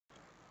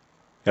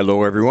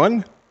Hello,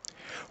 everyone.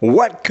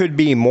 What could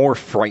be more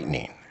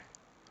frightening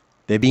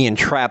than being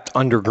trapped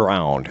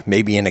underground,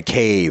 maybe in a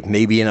cave,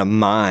 maybe in a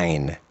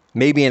mine,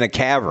 maybe in a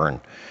cavern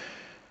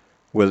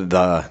with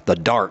the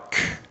dark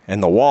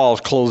and the walls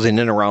closing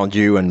in around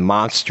you and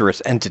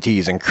monstrous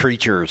entities and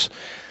creatures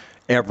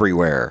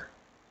everywhere?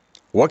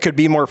 What could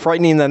be more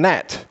frightening than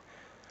that?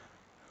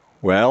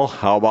 Well,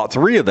 how about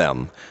 3 of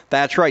them?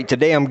 That's right.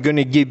 Today I'm going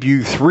to give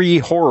you 3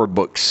 horror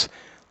books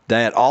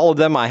that all of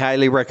them I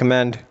highly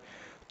recommend.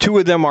 2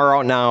 of them are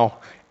out now,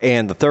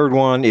 and the 3rd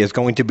one is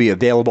going to be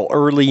available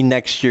early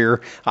next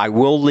year. I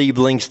will leave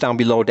links down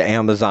below to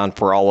Amazon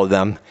for all of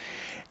them.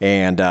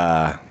 And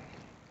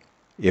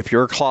if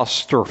you're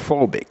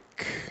claustrophobic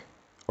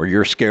or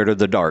you're scared of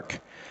the dark,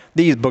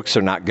 these books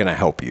are not going to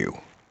help you.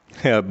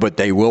 But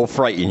they will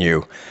frighten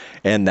you,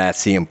 and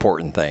that's the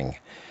important thing.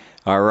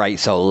 All right,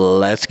 so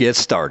let's get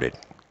started.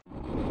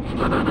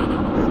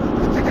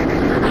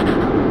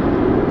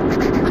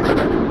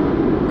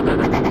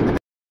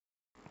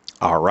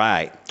 All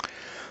right.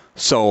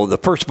 So the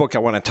first book I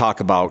want to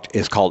talk about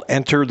is called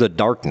Enter the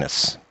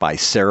Darkness by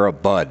Sarah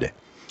Budd.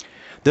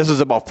 This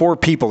is about 4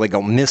 people that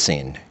go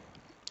missing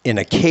in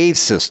a cave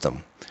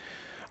system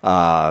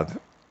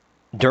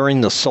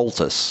during the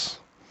solstice.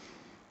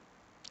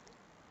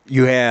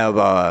 You have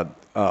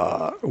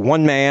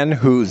one man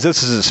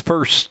this is his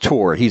first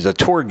tour. He's a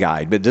tour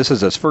guide, but this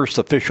is his first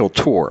official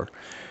tour.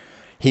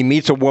 He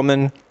meets a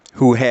woman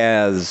who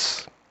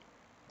has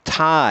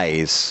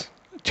ties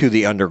to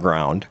the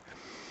underground.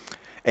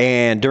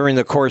 And during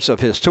the course of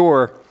his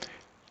tour,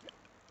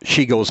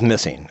 she goes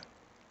missing.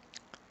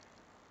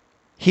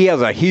 He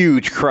has a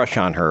huge crush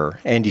on her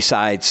and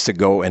decides to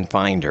go and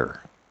find her.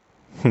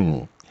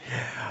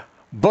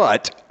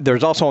 But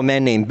there's also a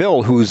man named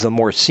Bill who's the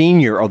more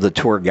senior of the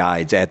tour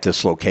guides at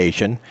this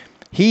location.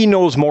 He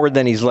knows more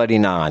than he's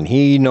letting on.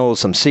 He knows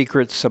some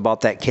secrets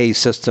about that cave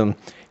system.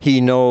 He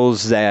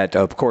knows that,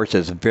 of course,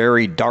 it's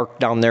very dark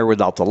down there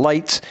without the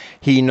lights.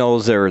 He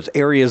knows there's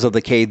areas of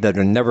the cave that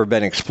have never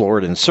been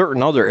explored and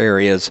certain other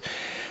areas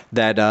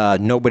that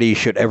nobody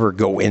should ever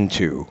go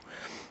into.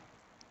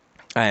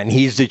 And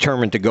he's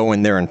determined to go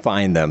in there and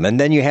find them. And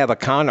then you have a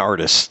con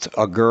artist,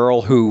 a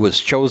girl who was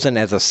chosen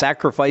as a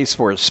sacrifice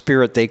for a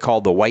spirit they call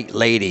the White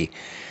Lady,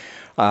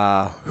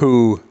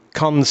 who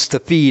comes to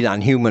feed on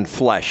human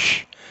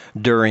flesh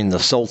during the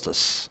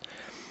solstice.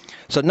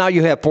 So now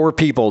you have 4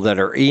 people that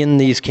are in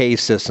these cave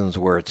systems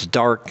where it's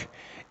dark,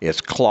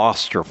 it's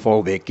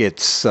claustrophobic,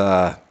 it's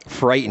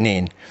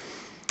frightening,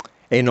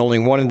 and only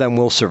one of them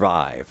will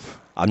survive.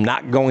 I'm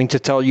not going to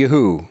tell you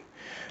who.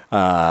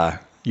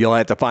 You'll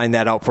have to find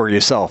that out for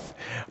yourself.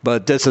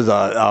 But this is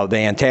a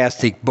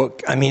fantastic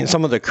book. I mean,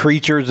 some of the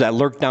creatures that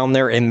lurk down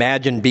there,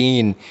 imagine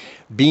being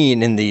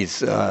in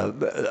these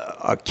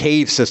a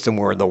cave system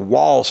where the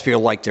walls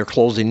feel like they're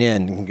closing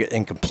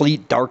in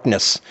complete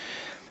darkness,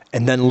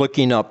 and then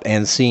looking up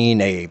and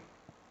seeing a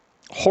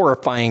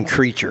horrifying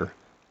creature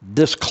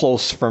this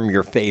close from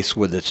your face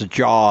with its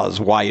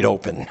jaws wide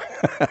open.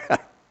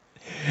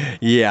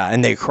 Yeah,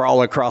 and they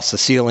crawl across the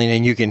ceiling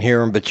and you can hear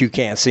them, but you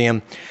can't see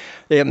them.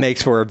 It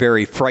makes for a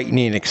very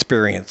frightening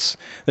experience.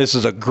 This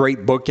is a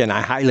great book, and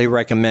I highly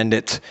recommend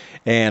it.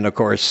 And, of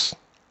course,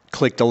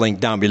 click the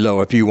link down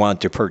below if you want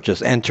to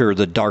purchase Enter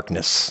the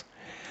Darkness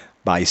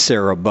by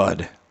Sarah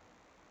Budd.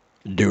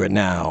 Do it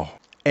now.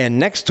 And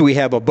next we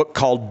have a book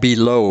called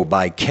Below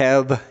by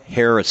Kev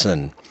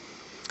Harrison.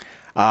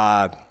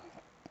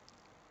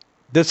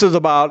 This is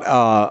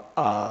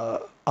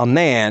about a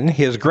man.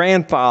 His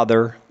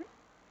grandfather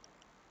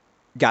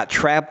got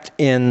trapped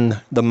in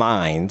the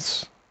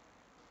mines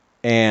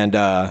and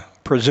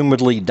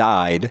presumably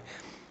died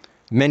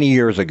many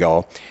years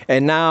ago.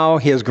 And now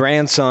his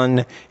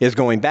grandson is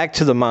going back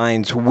to the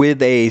mines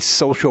with a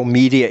social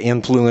media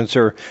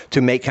influencer to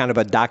make kind of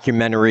a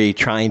documentary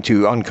trying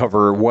to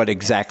uncover what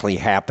exactly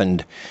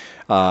happened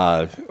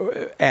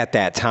at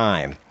that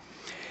time.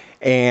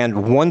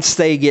 And once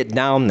they get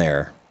down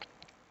there,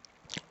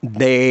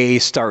 they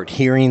start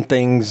hearing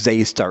things,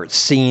 they start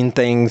seeing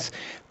things,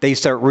 they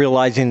start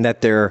realizing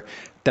that their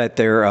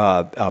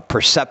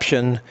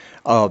perception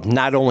of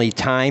not only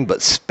time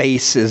but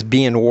space is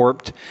being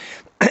warped.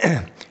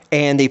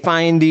 And they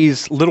find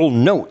these little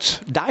notes,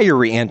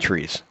 diary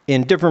entries,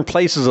 in different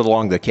places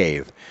along the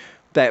cave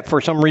that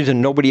for some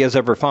reason nobody has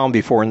ever found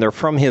before, and they're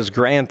from his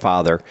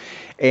grandfather.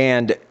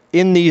 And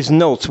in these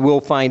notes,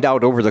 we'll find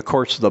out over the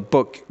course of the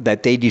book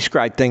that they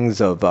describe things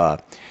of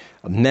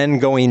men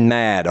going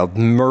mad, of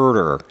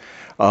murder,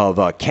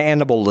 of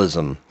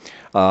cannibalism,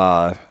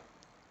 and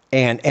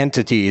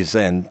entities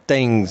and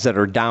things that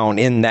are down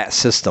in that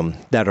system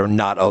that are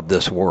not of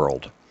this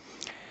world.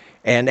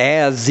 And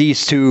as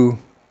these 2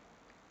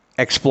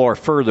 explore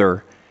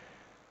further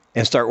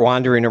and start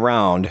wandering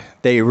around,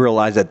 they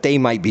realize that they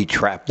might be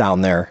trapped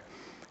down there,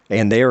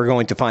 and they are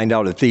going to find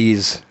out if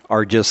these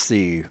are just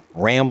the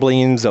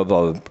ramblings of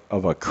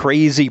a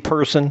crazy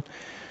person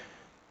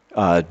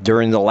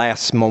during the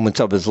last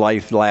moments of his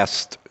life,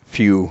 last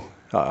few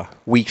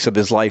weeks of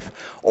his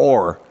life,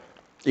 or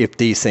if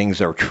these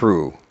things are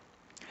true.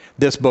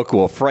 This book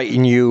will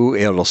frighten you.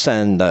 It'll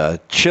send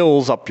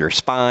chills up your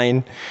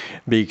spine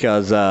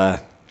because,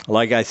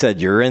 like I said,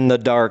 you're in the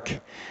dark.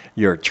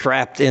 You're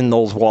trapped in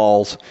those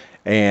walls,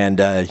 and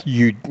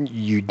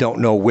you don't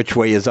know which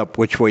way is up,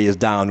 which way is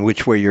down,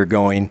 which way you're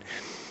going.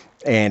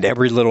 And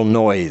every little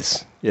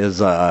noise is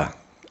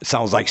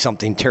sounds like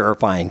something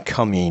terrifying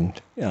coming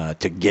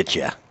to get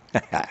you.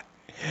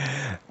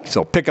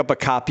 So pick up a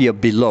copy of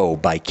Below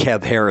by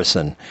Kev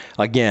Harrison.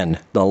 Again,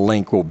 the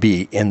link will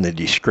be in the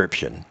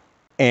description.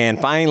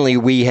 And finally,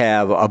 we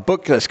have a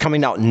book that's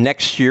coming out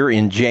next year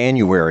in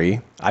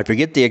January. I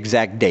forget the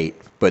exact date,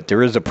 but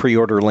there is a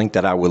pre-order link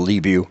that I will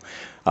leave you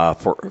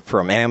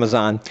from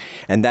Amazon.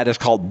 And that is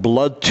called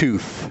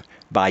Bloodtooth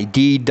by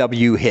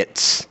D.W.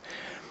 Hitz.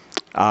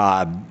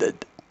 The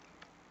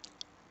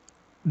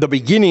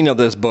beginning of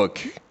this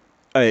book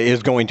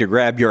is going to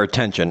grab your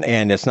attention,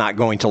 and it's not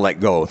going to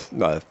let go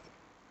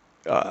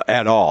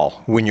at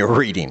all when you're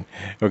reading.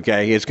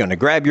 Okay, it's going to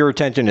grab your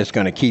attention. It's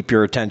going to keep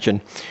your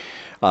attention.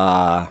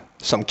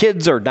 Some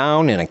kids are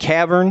down in a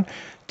cavern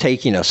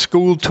taking a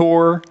school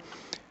tour.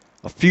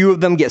 A few of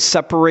them get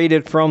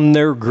separated from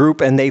their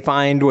group, and they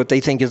find what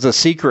they think is a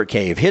secret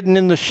cave hidden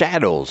in the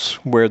shadows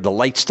where the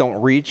lights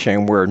don't reach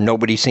and where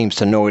nobody seems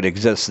to know it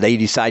exists. They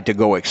decide to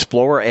go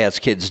explore, as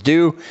kids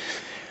do.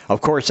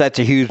 Of course, that's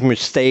a huge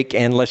mistake,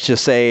 and let's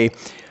just say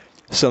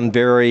some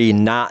very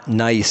not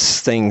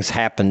nice things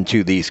happen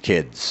to these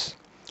kids.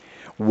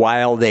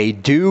 While they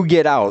do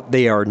get out,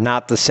 they are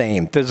not the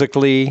same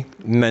physically,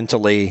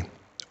 mentally,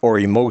 or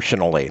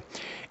emotionally.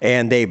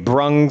 And they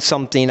bring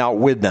something out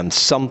with them,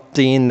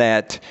 something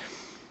that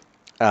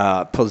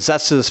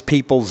possesses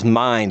people's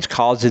minds,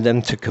 causing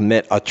them to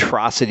commit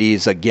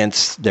atrocities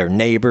against their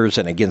neighbors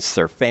and against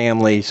their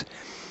families,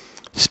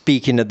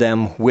 speaking to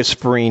them,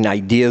 whispering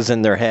ideas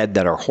in their head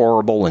that are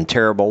horrible and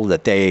terrible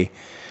that they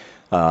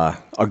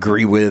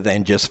agree with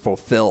and just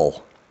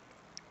fulfill.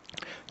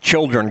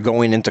 Children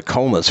going into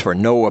comas for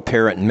no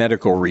apparent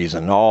medical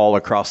reason all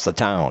across the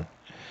town.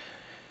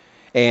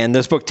 And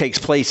this book takes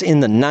place in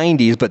the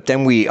 90s, but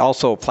then we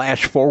also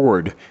flash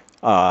forward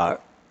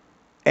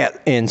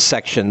in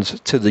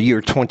sections to the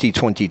year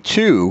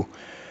 2022,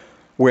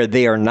 where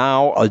they are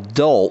now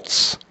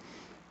adults,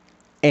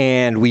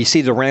 and we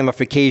see the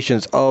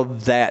ramifications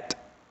of that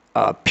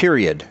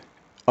period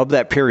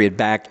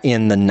back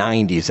in the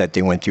 90s that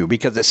they went through,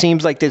 because it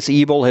seems like this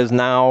evil has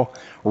now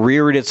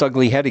reared its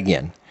ugly head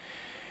again.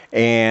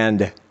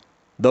 And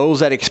those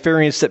that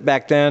experienced it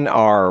back then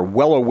are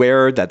well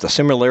aware that the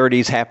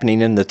similarities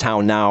happening in the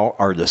town now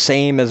are the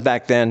same as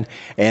back then,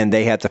 and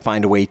they have to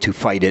find a way to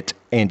fight it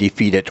and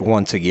defeat it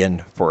once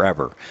again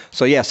forever.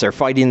 So yes, they're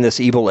fighting this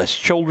evil as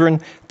children,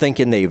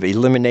 thinking they've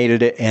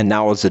eliminated it, and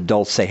now as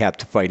adults they have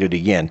to fight it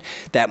again.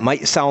 That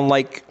might sound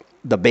like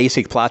the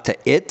basic plot to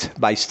It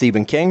by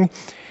Stephen King,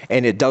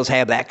 and it does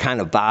have that kind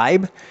of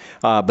vibe,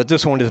 but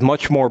this one is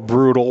much more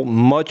brutal,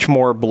 much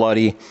more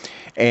bloody.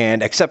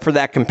 And except for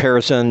that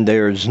comparison,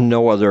 there's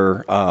no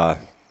other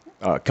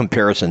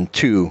comparison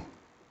to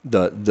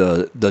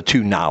the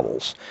two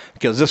novels,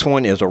 because this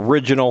one is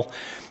original.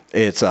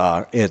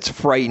 It's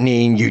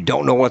frightening. You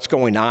don't know what's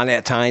going on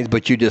at times,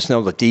 but you just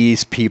know that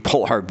these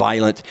people are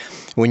violent.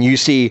 When you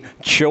see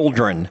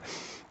children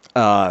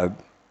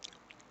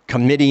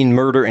committing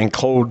murder in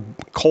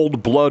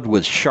cold blood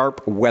with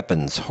sharp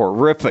weapons,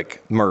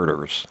 horrific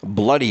murders,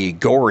 bloody,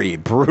 gory,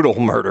 brutal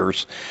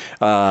murders.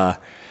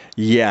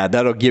 Yeah,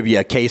 that'll give you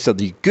a case of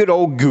the good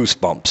old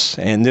goosebumps,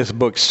 and this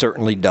book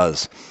certainly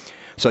does.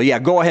 So yeah,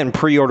 go ahead and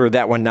pre-order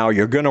that one now.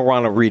 You're going to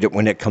want to read it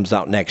when it comes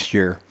out next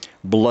year.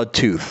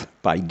 Bloodtooth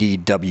by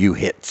D.W.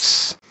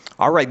 Hitz.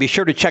 All right, be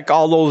sure to check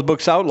all those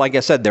books out. Like I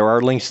said, there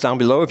are links down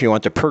below if you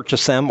want to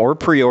purchase them or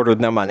pre-order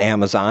them on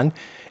Amazon.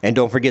 And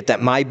don't forget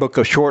that my book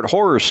of short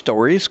horror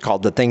stories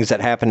called The Things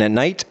That Happen at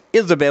Night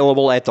is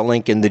available at the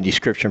link in the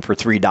description for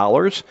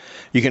 $3.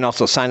 You can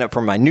also sign up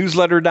for my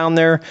newsletter down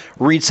there,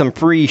 read some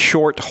free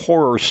short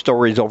horror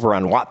stories over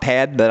on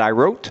Wattpad that I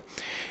wrote,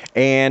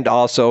 and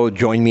also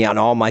join me on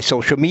all my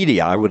social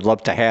media. I would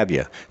love to have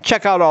you.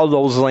 Check out all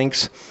those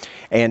links.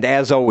 And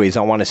as always,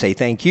 I want to say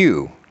thank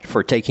you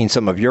for taking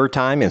some of your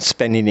time and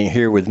spending it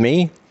here with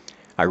me.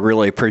 I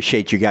really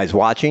appreciate you guys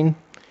watching.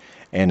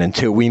 And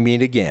until we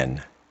meet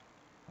again,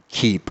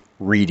 keep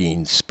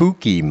reading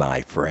spooky,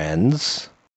 my friends.